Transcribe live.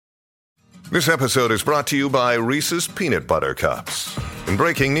This episode is brought to you by Reese's Peanut Butter Cups. In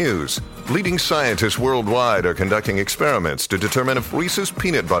breaking news, leading scientists worldwide are conducting experiments to determine if Reese's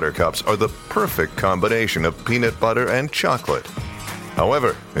Peanut Butter Cups are the perfect combination of peanut butter and chocolate.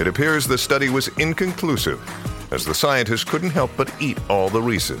 However, it appears the study was inconclusive, as the scientists couldn't help but eat all the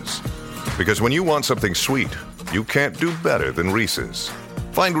Reese's. Because when you want something sweet, you can't do better than Reese's.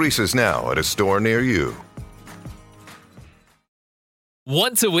 Find Reese's now at a store near you.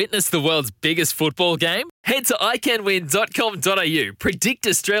 Want to witness the world's biggest football game? Head to iCanWin.com.au, predict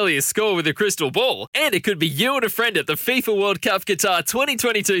Australia's score with a crystal ball, and it could be you and a friend at the FIFA World Cup Qatar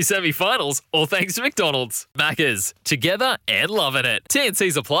 2022 semi-finals, all thanks to McDonald's. Maccas, together and loving it.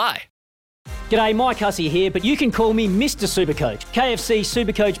 TNCs apply. G'day, Mike Hussey here, but you can call me Mr. Supercoach. KFC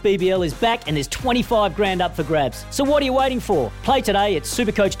Supercoach BBL is back and there's 25 grand up for grabs. So what are you waiting for? Play today at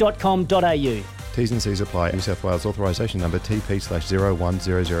supercoach.com.au. T's and C's apply. New South Wales authorisation number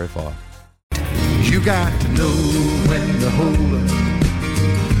TP/01005. You got to know when to hold up,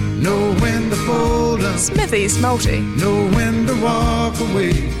 know when to fold up, Smithy's Multi, know when to walk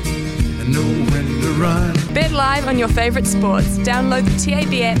away, and know when to run. Bet live on your favourite sports. Download the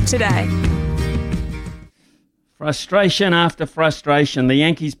TAB app today. Frustration after frustration. The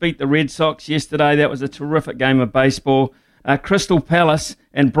Yankees beat the Red Sox yesterday. That was a terrific game of baseball. Crystal Palace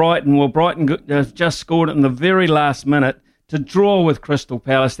and Brighton. Well, Brighton just scored it in the very last minute to draw with Crystal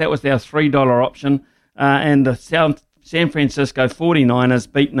Palace. That was our $3 option. And the San Francisco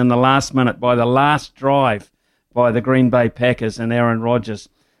 49ers beaten in the last minute by the last drive by the Green Bay Packers and Aaron Rodgers.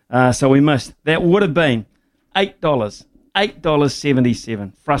 So we missed. That would have been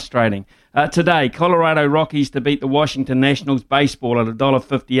 $8.77. Frustrating. Today, Colorado Rockies to beat the Washington Nationals baseball at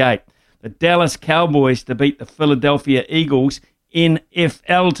 $1.58. The Dallas Cowboys to beat the Philadelphia Eagles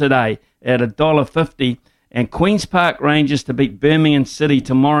NFL today at $1.50. And Queen's Park Rangers to beat Birmingham City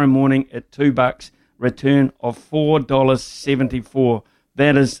tomorrow morning at $2. Return of $4.74.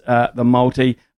 That is the multi.